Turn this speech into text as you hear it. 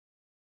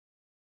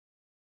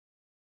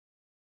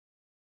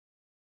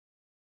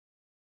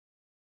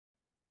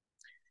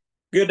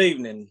Good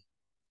evening.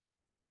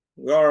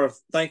 We are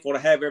thankful to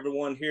have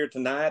everyone here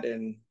tonight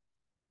and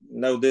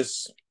know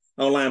this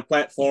online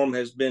platform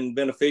has been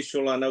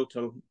beneficial. I know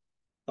to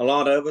a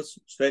lot of us,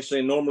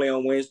 especially normally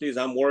on Wednesdays,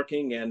 I'm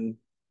working and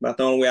about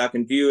the only way I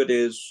can view it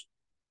is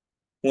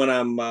when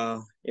I'm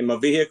in my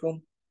vehicle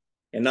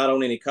and not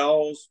on any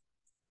calls.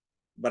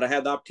 But I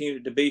had the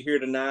opportunity to be here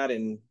tonight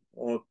and I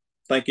want to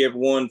thank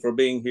everyone for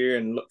being here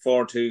and look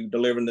forward to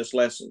delivering this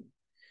lesson.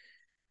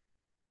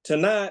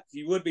 Tonight, if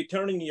you would be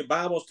turning your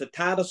Bibles to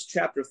Titus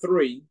chapter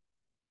 3.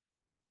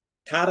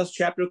 Titus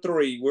chapter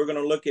 3, we're going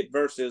to look at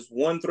verses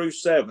 1 through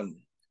 7,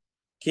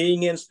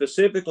 keying in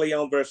specifically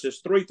on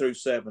verses 3 through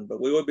 7, but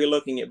we will be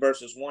looking at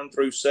verses 1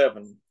 through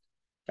 7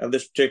 of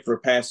this particular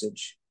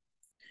passage.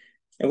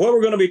 And what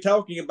we're going to be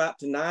talking about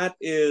tonight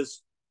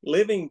is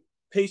living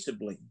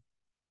peaceably.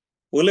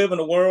 We live in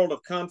a world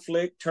of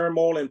conflict,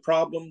 turmoil, and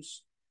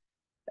problems,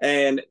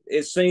 and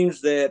it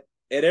seems that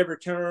at every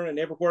turn and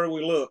everywhere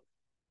we look,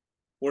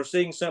 we're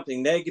seeing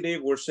something negative.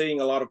 We're seeing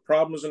a lot of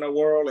problems in our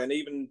world, and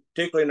even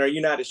particularly in our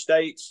United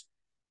States,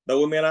 though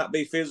we may not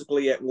be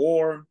physically at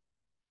war,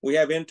 we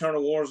have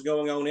internal wars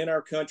going on in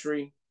our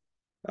country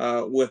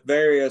with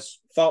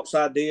various false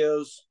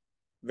ideas,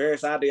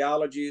 various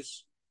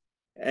ideologies,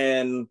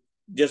 and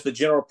just the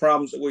general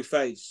problems that we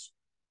face.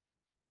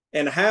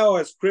 And how,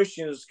 as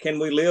Christians, can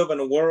we live in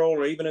a world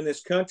or even in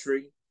this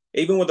country,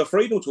 even with the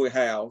freedoms we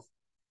have,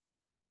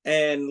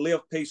 and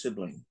live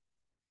peaceably?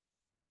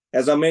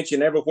 As I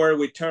mentioned, everywhere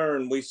we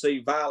turn, we see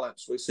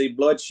violence, we see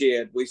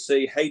bloodshed, we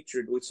see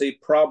hatred, we see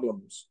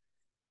problems.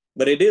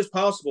 But it is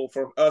possible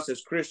for us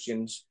as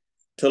Christians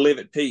to live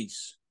at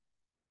peace.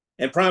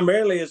 And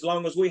primarily, as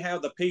long as we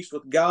have the peace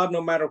with God,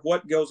 no matter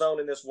what goes on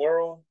in this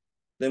world,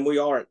 then we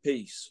are at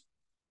peace.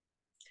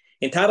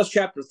 In Titus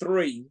chapter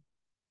 3,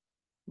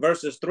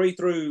 verses 3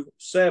 through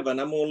 7,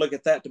 I'm going to look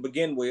at that to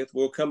begin with.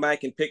 We'll come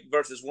back and pick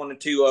verses 1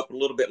 and 2 up a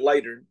little bit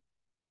later,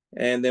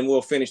 and then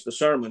we'll finish the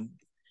sermon.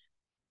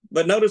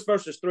 But notice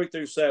verses 3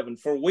 through 7.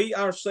 For we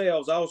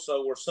ourselves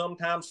also were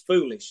sometimes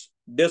foolish,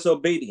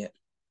 disobedient,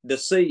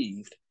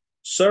 deceived,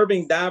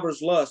 serving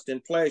divers lusts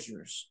and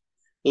pleasures,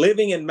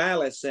 living in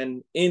malice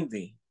and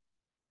envy,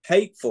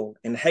 hateful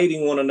and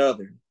hating one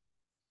another.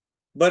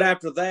 But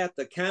after that,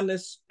 the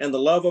kindness and the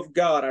love of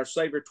God, our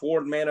Savior,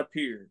 toward man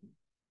appeared,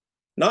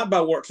 not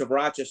by works of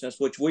righteousness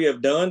which we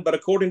have done, but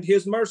according to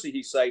his mercy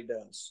he saved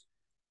us,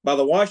 by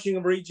the washing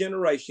of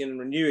regeneration and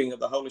renewing of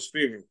the Holy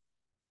Spirit,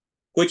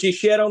 which he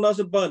shed on us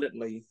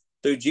abundantly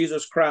through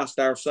Jesus Christ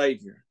our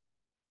Savior,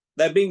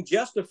 that being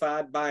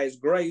justified by his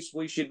grace,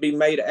 we should be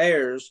made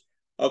heirs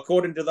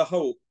according to the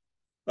hope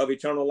of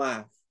eternal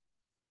life.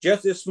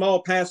 Just this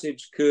small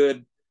passage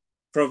could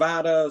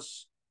provide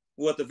us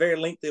with a very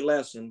lengthy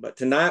lesson, but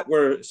tonight,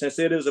 since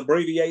it is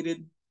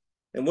abbreviated,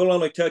 and we'll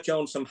only touch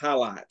on some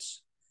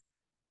highlights.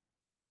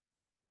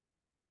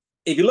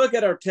 If you look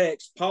at our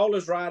text, Paul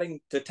is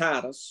writing to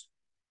Titus,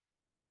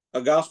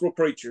 a gospel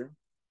preacher,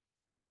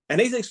 and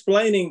he's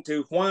explaining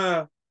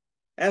why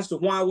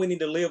we need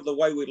to live the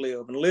way we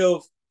live and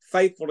live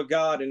faithful to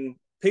God and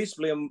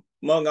peaceably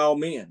among all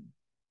men.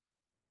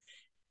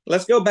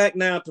 Let's go back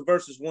now to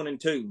verses 1 and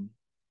 2,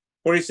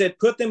 where he said,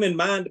 put them in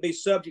mind to be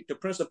subject to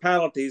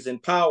principalities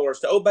and powers,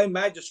 to obey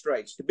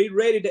magistrates, to be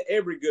ready to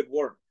every good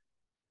work,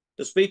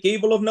 to speak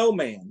evil of no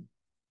man,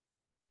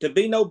 to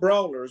be no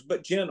brawlers,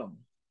 but gentle,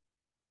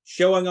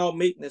 showing all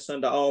meekness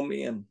unto all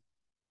men.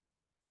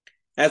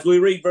 As we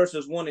read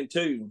verses 1 and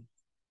 2,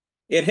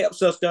 it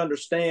helps us to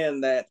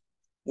understand that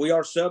we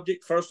are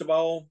subject, first of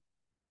all,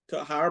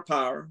 to a higher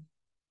power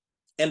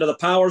and to the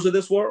powers of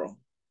this world.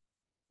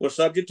 We're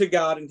subject to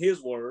God and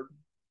his word,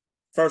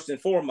 first and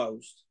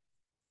foremost.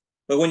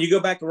 But when you go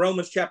back to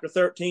Romans chapter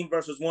 13,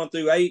 verses 1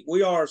 through 8,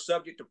 we are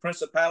subject to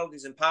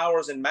principalities and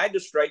powers and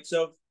magistrates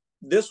of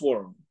this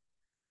world.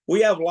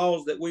 We have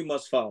laws that we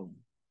must follow.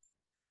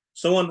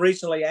 Someone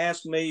recently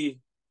asked me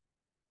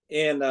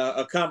in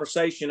a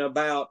conversation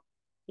about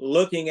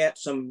looking at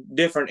some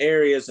different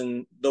areas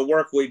in the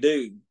work we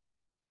do,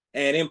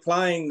 and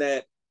implying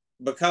that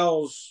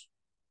because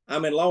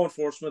I'm in law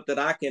enforcement that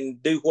I can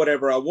do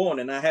whatever I want.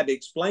 And I had to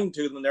explain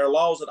to them there are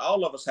laws that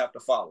all of us have to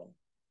follow.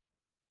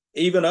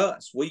 Even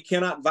us. We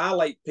cannot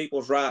violate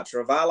people's rights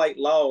or violate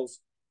laws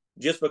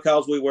just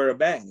because we wear a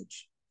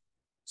badge.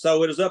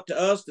 So it is up to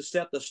us to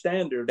set the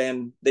standard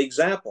and the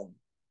example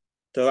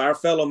to our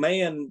fellow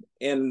man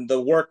in the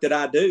work that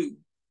I do,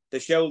 to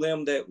show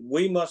them that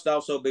we must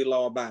also be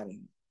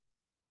law-abiding.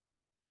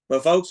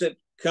 But folks, it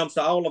comes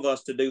to all of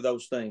us to do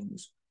those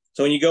things.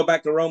 So when you go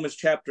back to Romans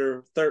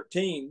chapter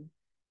 13,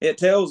 it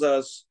tells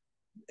us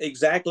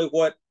exactly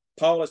what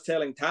Paul is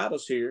telling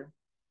Titus here,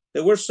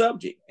 that we're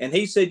subject. And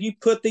he said, you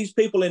put these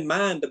people in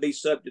mind to be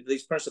subject to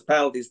these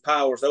principalities,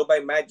 powers, obey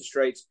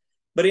magistrates.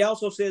 But he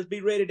also says,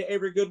 be ready to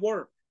every good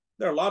work.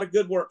 There are a lot of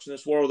good works in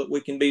this world that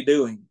we can be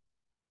doing.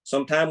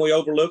 Sometimes we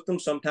overlook them,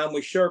 sometimes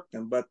we shirk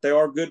them, but there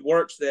are good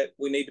works that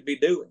we need to be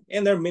doing.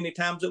 And there are many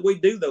times that we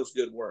do those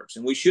good works,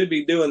 and we should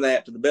be doing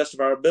that to the best of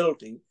our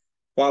ability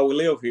while we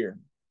live here.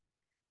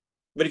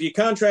 But if you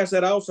contrast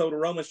that also to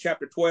Romans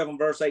chapter 12 and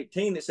verse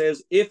 18, it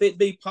says, if it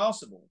be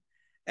possible,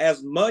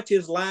 as much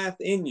as lieth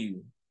in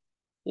you,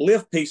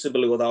 live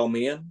peaceably with all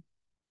men.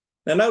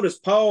 Now notice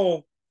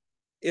Paul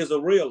is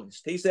a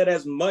realist. He said,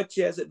 as much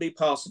as it be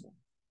possible.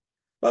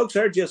 Folks,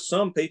 there are just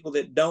some people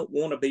that don't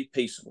want to be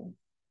peaceable.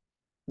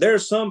 There are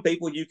some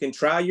people you can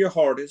try your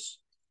hardest,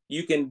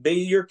 you can be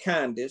your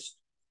kindest,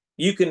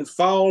 you can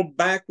fall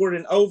backward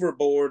and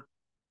overboard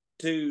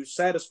to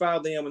satisfy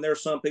them, and there are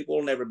some people who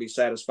will never be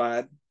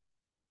satisfied.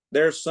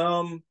 There are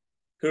some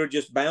who are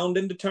just bound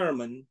and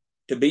determined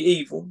to be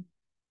evil,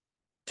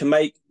 to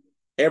make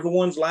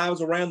everyone's lives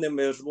around them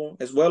miserable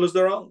as well as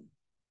their own.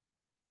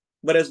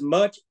 But as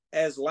much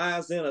as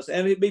lies in us,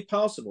 and it be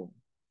possible,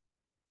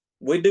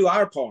 we do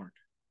our part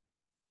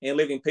in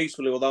living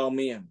peacefully with all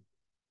men.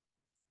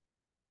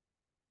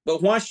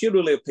 But why should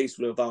we live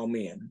peacefully with all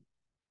men?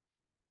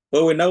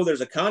 Well, we know there's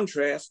a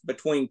contrast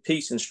between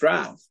peace and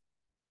strife.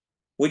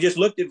 We just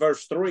looked at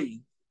verse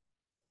 3,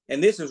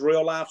 and this is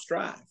real life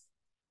strife.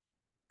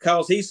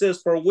 Because he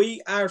says, for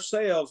we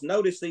ourselves,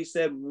 notice he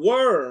said,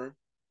 were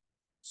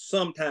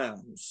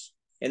sometimes.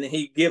 And then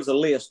he gives a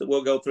list that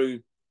we'll go through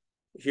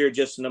here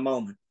just in a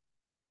moment.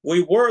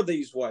 We were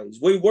these ways.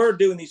 We were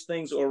doing these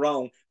things that were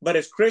wrong. But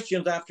as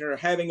Christians, after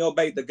having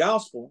obeyed the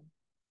gospel,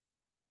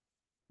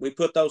 we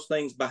put those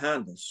things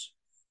behind us.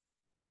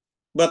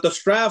 But the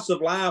strifes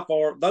of life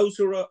are those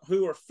who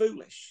are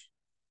foolish.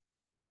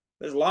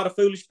 There's a lot of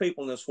foolish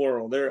people in this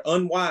world. They're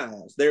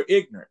unwise. They're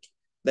ignorant.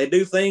 They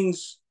do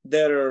things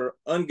that are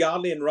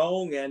ungodly and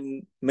wrong,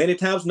 and many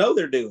times know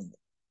they're doing it.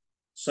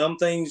 Some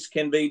things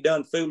can be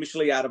done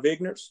foolishly out of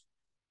ignorance,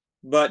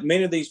 but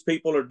many of these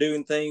people are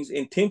doing things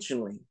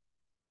intentionally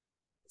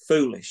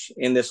foolish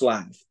in this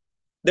life.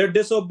 They're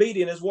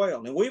disobedient as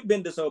well, and we've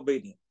been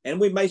disobedient, and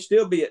we may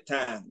still be at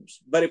times.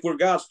 But if we're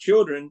God's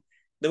children,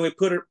 then we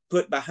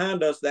put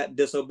behind us that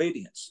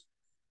disobedience.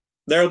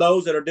 There are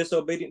those that are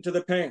disobedient to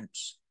their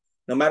parents.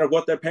 No matter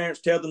what their parents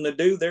tell them to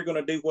do, they're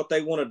going to do what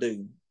they want to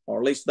do, or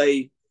at least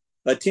they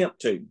attempt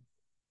to.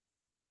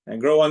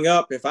 And growing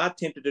up, if I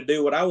attempted to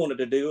do what I wanted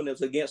to do and it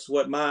was against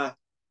what my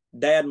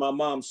dad and my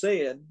mom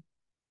said,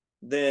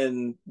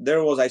 then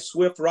there was a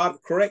swift rod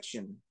of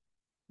correction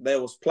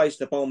that was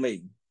placed upon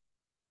me.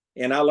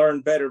 And I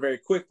learned better very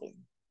quickly.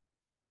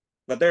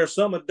 But there are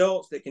some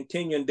adults that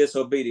continue in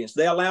disobedience.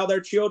 They allow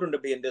their children to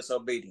be in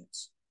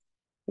disobedience.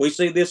 We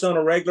see this on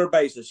a regular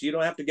basis. You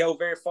don't have to go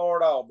very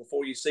far at all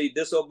before you see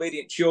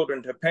disobedient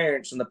children to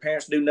parents, and the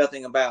parents do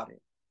nothing about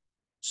it.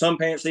 Some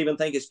parents even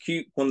think it's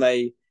cute when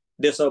they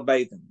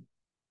disobey them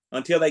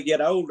until they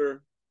get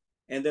older,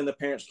 and then the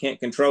parents can't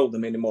control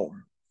them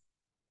anymore.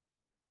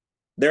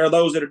 There are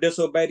those that are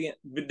disobedient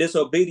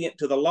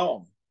to the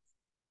law,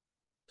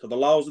 to the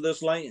laws of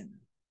this land.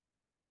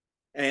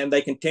 And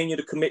they continue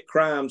to commit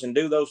crimes and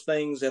do those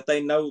things that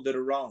they know that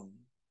are wrong.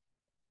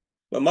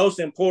 But most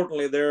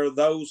importantly, there are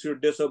those who are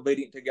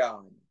disobedient to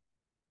God.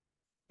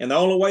 And the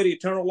only way to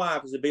eternal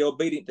life is to be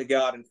obedient to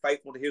God and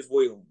faithful to his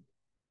will.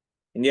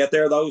 And yet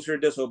there are those who are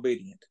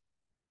disobedient.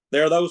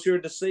 There are those who are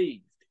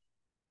deceived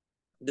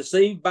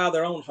by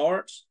their own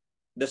hearts,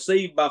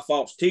 deceived by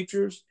false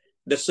teachers,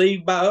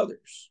 deceived by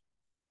others.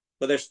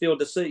 But they're still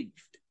deceived.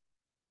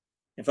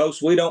 And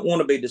folks, we don't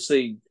want to be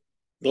deceived.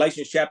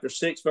 Galatians chapter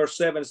 6, verse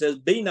 7 says,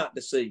 be not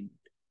deceived.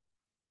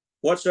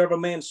 Whatsoever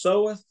man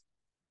soweth,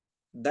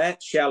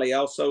 that shall he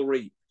also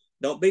reap.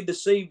 Don't be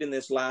deceived in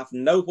this life.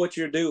 Know what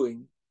you're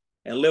doing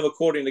and live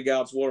according to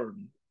God's word.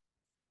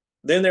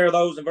 Then there are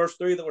those in verse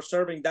 3 that were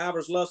serving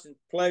divers lusts and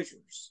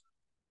pleasures,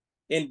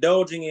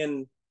 indulging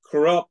in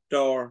corrupt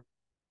or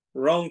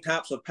wrong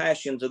types of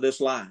passions of this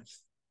life.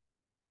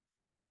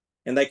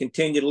 And they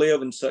continue to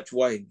live in such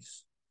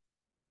ways.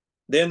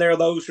 Then there are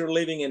those who are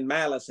living in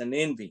malice and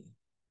envy,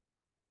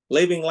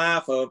 living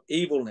life of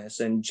evilness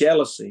and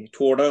jealousy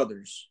toward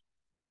others.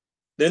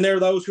 Then there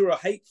are those who are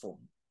hateful.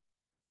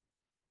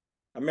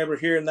 I remember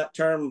hearing that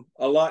term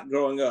a lot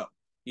growing up.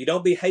 You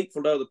don't be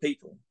hateful to other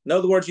people. In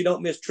other words, you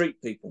don't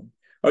mistreat people,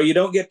 or you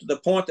don't get to the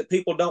point that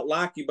people don't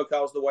like you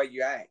because of the way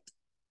you act,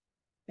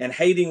 and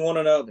hating one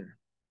another.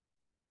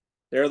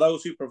 There are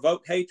those who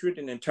provoke hatred,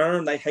 and in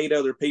turn, they hate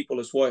other people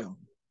as well.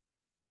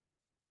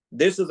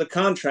 This is the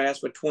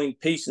contrast between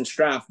peace and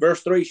strife.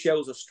 Verse 3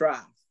 shows a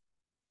strife.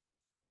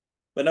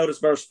 But notice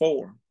verse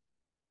 4.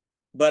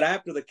 But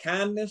after the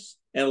kindness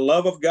and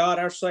love of God,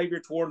 our Savior,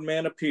 toward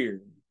men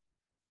appeared.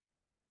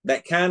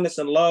 That kindness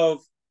and love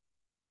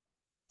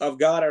of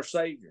God, our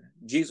Savior,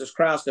 Jesus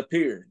Christ,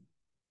 appeared.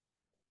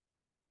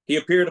 He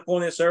appeared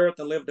upon this earth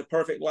and lived a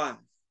perfect life.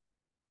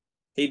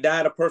 He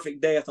died a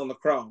perfect death on the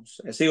cross,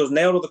 as he was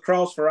nailed to the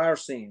cross for our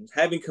sins,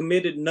 having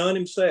committed none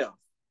himself,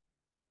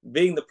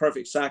 being the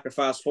perfect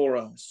sacrifice for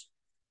us.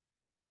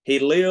 He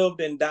lived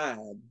and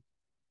died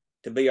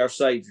to be our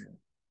Savior.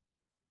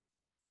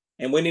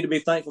 And we need to be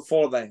thankful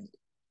for that.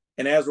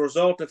 And as a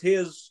result of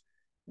his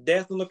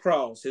death on the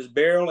cross, his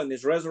burial and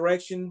his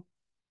resurrection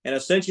and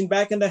ascension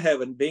back into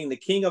heaven, being the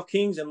King of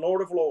Kings and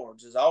Lord of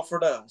Lords, has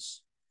offered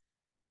us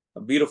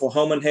a beautiful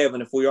home in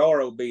heaven if we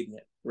are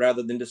obedient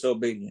rather than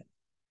disobedient.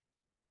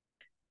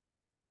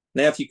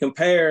 Now, if you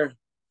compare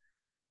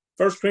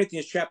 1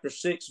 Corinthians chapter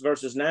 6,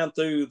 verses 9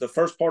 through the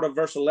first part of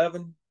verse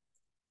 11,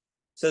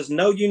 it says,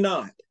 "Know you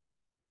not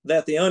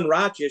that the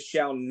unrighteous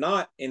shall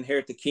not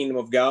inherit the kingdom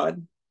of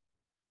God?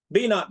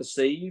 Be not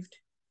deceived,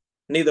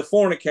 neither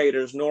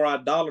fornicators, nor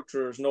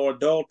idolaters, nor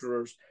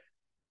adulterers,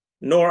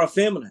 nor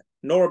effeminate,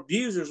 nor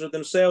abusers of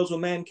themselves with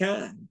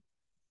mankind,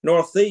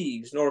 nor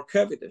thieves, nor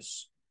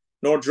covetous,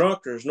 nor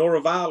drunkards, nor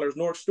revilers,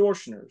 nor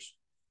extortioners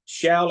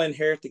shall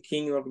inherit the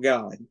kingdom of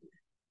God."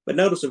 But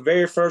notice the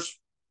very first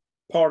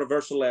part of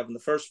verse 11, the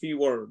first few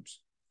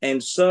words,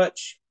 "And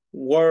such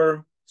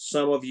were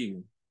some of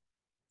you."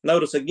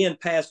 Notice again,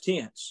 past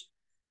tense.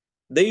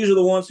 These are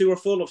the ones who were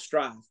full of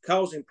strife,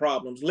 causing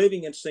problems,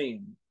 living in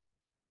sin.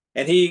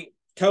 And he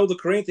told the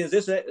Corinthians,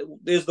 this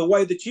is the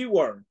way that you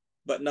were,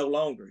 but no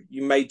longer.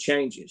 You made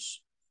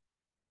changes.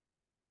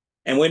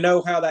 And we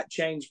know how that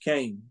change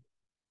came.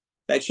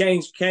 That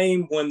change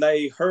came when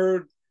they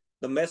heard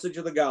the message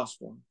of the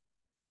gospel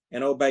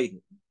and obeyed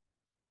it.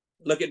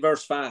 Look at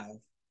verse 5.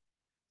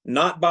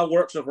 "Not by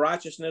works of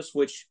righteousness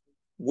which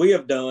we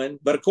have done,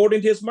 but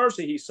according to his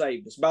mercy he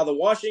saved us, by the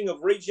washing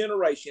of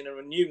regeneration and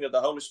renewing of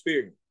the Holy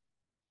Spirit."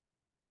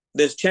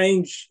 This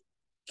change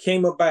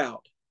came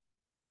about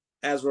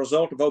as a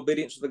result of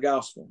obedience to the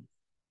gospel.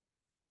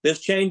 This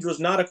change was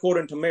not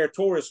according to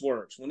meritorious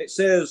works. When it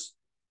says,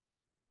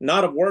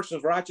 "not of works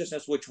of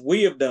righteousness which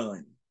we have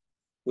done,"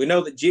 we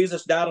know that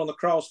Jesus died on the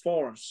cross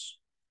for us,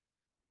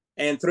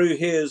 and through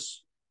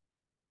his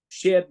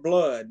shed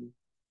blood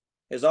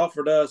has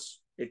offered us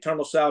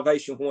eternal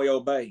salvation when we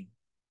obey.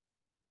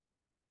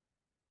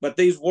 But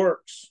these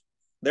works,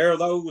 there are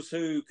those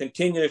who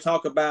continue to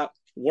talk about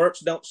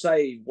works don't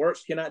save,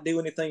 works cannot do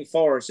anything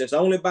for us, it's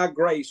only by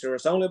grace, or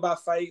it's only by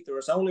faith, or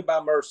it's only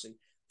by mercy.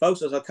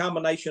 Folks, it's a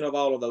combination of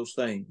all of those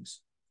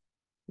things.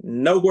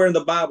 Nowhere in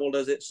the Bible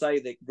does it say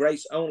that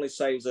grace only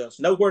saves us.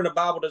 Nowhere in the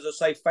Bible does it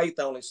say faith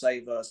only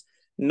saves us.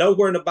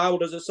 Nowhere in the Bible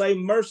does it say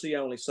mercy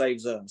only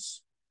saves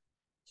us.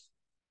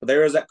 But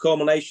there is that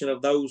culmination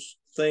of those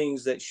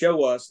things that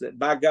show us that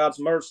by God's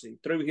mercy,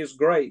 through his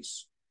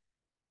grace,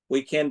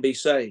 we can be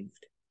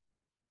saved.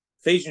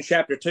 Ephesians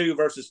chapter 2,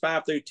 verses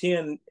 5 through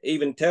 10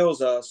 even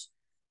tells us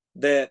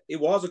that it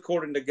was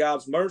according to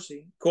God's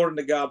mercy, according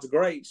to God's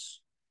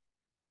grace.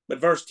 But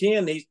verse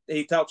 10,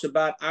 he talks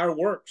about our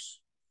works.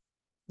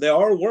 There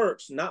are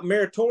works, not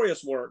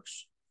meritorious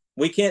works.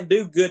 We can't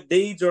do good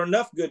deeds or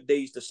enough good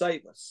deeds to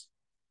save us.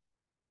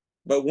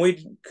 But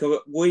when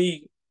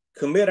we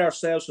commit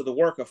ourselves to the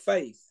work of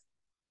faith,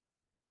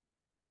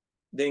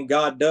 then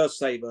God does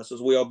save us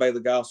as we obey the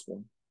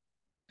gospel.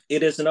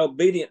 It is an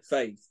obedient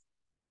faith,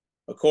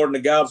 according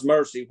to God's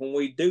mercy, when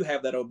we do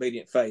have that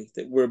obedient faith,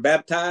 that we're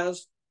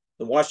baptized,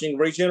 the washing of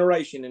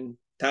regeneration in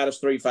Titus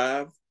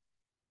 3:5,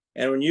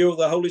 and renewal of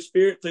the Holy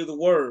Spirit through the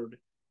word,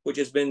 which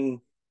has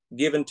been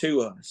given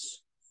to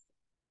us.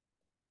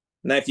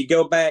 Now, if you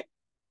go back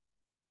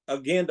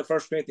again to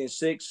 1 Corinthians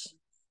 6,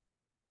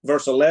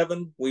 verse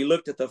 11, we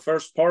looked at the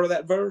first part of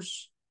that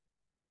verse,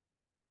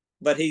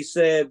 but he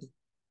said,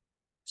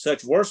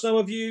 "Such were some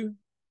of you,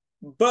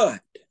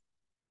 but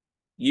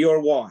you are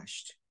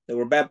washed," that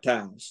were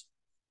baptized.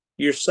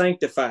 "You're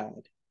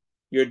sanctified.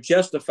 You're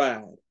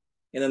justified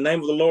in the name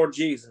of the Lord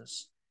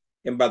Jesus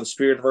and by the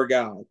Spirit of our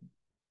God."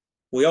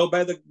 We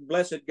obey the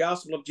blessed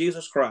gospel of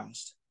Jesus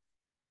Christ,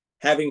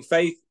 having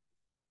faith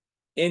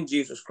in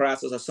Jesus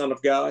Christ as a Son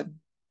of God,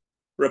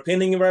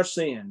 repenting of our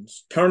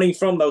sins, turning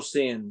from those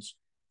sins,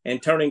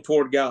 and turning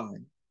toward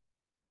God.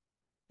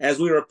 As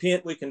we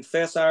repent, we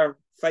confess our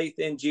faith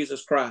in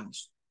Jesus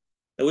Christ,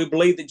 that we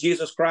believe that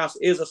Jesus Christ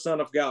is a Son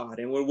of God,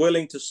 and we're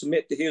willing to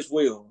submit to his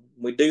will.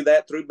 We do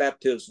that through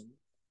baptism.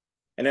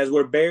 And as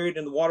we're buried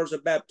in the waters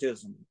of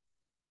baptism,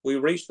 we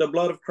reach the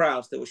blood of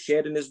Christ that was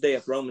shed in his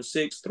death, Romans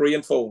 6, 3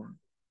 and 4.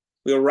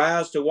 We'll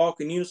rise to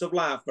walk in newness of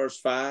life, verse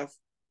 5,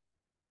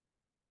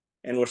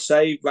 and we're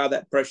saved by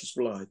that precious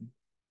blood.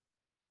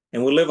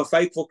 And we'll live a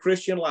faithful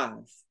Christian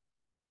life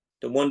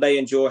to one day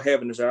enjoy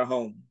heaven as our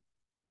home.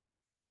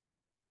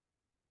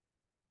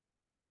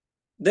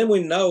 Then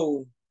we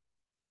know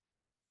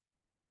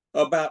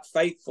about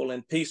faithful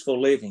and peaceful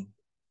living.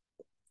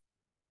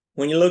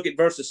 When you look at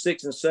verses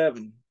 6 and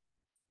 7,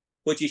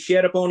 "which he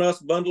shed upon us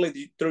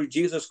abundantly through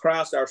Jesus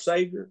Christ our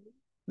Savior,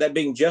 that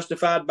being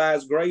justified by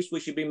his grace, we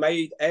should be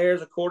made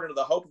heirs according to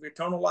the hope of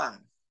eternal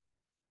life."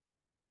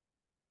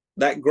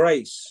 That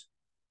grace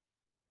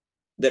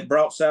that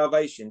brought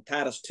salvation,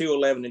 Titus 2,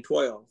 11 and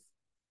 12,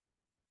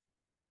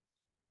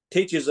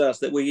 teaches us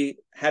that we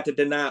have to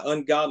deny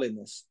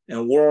ungodliness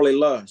and worldly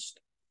lust,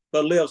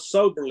 but live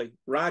soberly,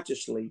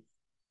 righteously,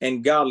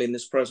 and godly in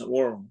this present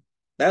world.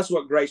 That's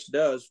what grace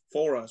does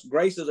for us.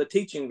 Grace is a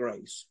teaching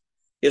grace.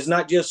 It's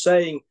not just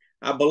saying,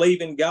 "I believe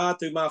in God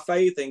through my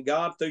faith, and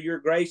God through your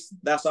grace,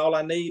 that's all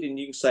I need, and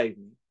you can save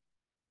me."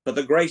 But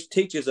the grace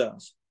teaches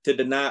us to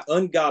deny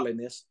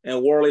ungodliness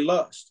and worldly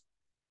lust.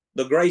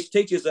 The grace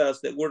teaches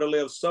us that we're to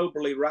live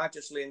soberly,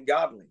 righteously, and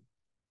godly.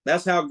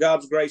 That's how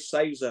God's grace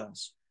saves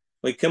us.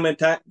 We come in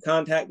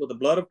contact with the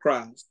blood of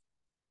Christ,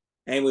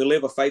 and we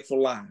live a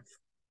faithful life.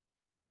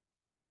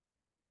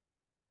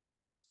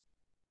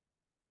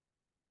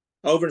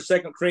 Over in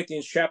 2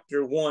 Corinthians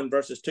chapter 1,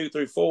 verses 2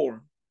 through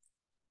 4,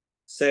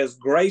 says,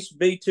 "Grace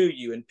be to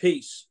you and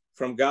peace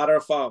from God our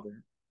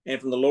Father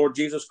and from the Lord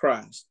Jesus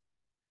Christ.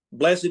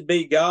 Blessed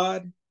be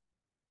God."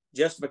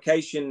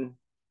 Justification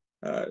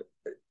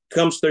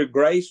comes through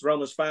grace,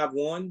 Romans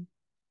 5:1.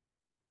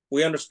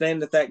 We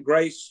understand that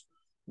grace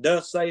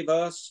does save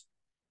us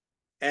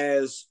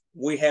as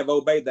we have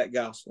obeyed that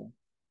gospel.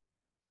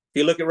 If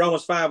you look at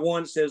Romans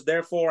 5:1, it says,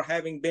 "Therefore,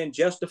 having been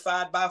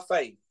justified by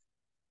faith,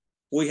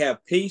 we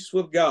have peace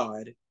with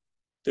God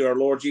through our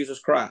Lord Jesus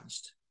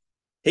Christ."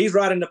 He's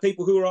writing to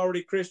people who are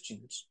already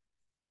Christians.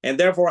 And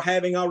therefore,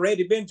 having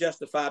already been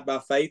justified by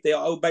faith, they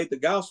obeyed the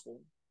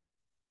gospel.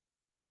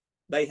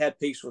 They had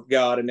peace with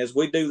God. And as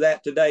we do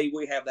that today,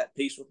 we have that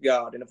peace with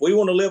God. And if we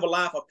want to live a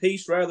life of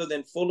peace rather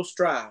than full of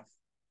strife,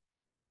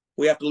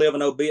 we have to live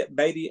an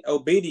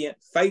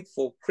obedient,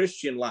 faithful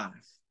Christian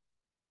life.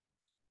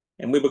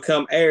 And we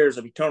become heirs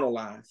of eternal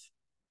life.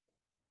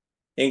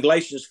 In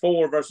Galatians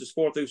 4, verses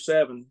 4 through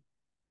 7,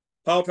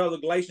 Paul told the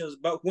Galatians,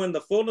 "But when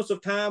the fullness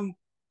of time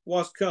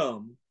was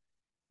come,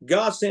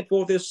 God sent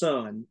forth his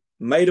Son,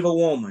 made of a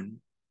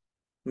woman,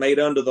 made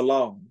under the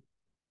law,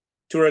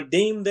 to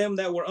redeem them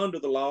that were under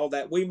the law,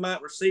 that we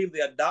might receive the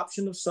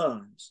adoption of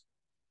sons.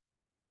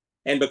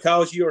 And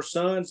because you are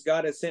sons,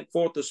 God has sent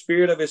forth the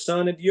Spirit of his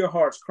Son into your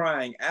hearts,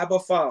 crying, Abba,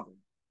 Father.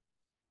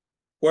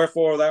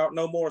 Wherefore thou art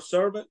no more a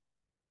servant,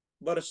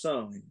 but a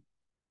son.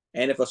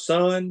 And if a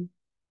son,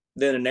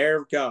 then an heir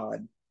of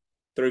God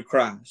through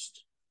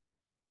Christ."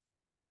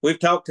 We've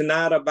talked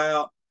tonight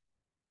about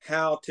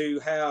how to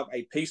have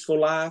a peaceful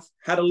life,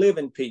 how to live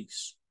in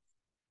peace,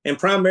 and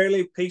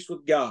primarily peace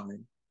with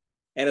God,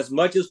 and as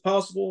much as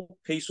possible,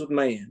 peace with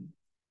man.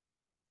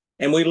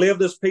 And we live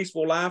this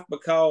peaceful life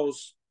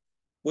because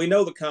we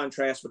know the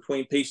contrast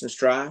between peace and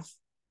strife.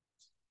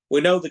 We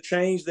know the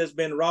change that's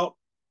been wrought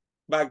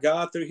by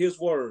God through his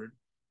word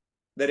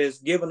that has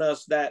given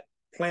us that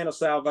plan of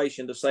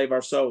salvation to save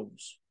our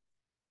souls.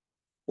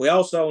 We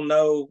also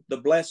know the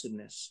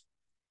blessedness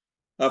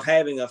of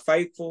having a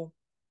faithful,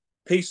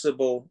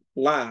 peaceable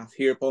life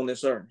here upon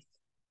this earth.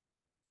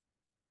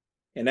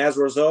 And as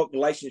a result,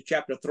 Galatians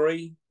chapter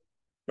 3,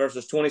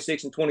 verses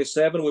 26 and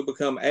 27, we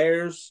become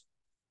heirs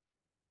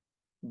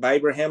by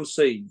Abraham's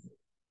seed,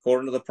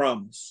 according to the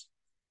promise,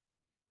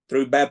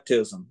 through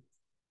baptism.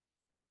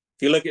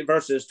 If you look at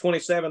verses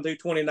 27 through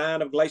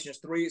 29 of Galatians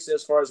 3, it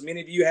says, "For as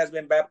many of you has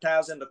been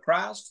baptized into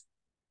Christ,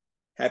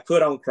 have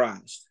put on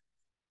Christ.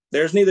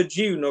 There's neither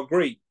Jew nor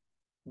Greek,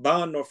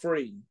 bond nor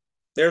free.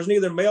 There's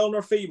neither male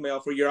nor female,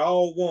 for you're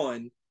all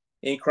one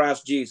in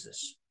Christ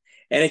Jesus.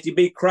 And if you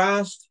be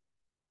Christ,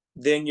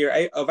 then you're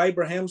of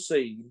Abraham's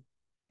seed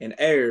and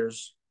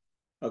heirs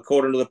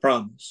according to the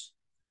promise."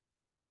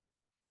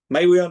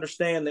 May we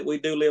understand that we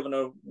do live in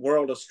a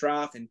world of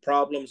strife and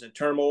problems and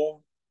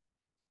turmoil,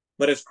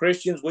 but as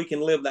Christians, we can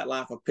live that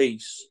life of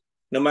peace,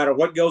 no matter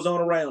what goes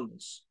on around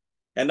us.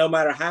 And no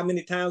matter how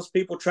many times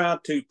people try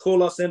to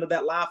pull us into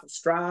that life of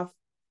strife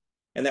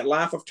and that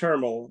life of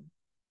turmoil,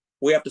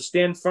 we have to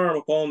stand firm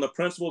upon the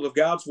principles of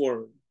God's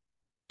word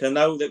to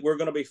know that we're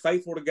going to be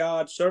faithful to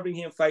God, serving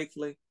him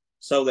faithfully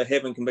so that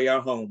heaven can be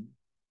our home.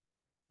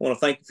 I want to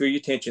thank you for your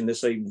attention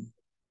this evening.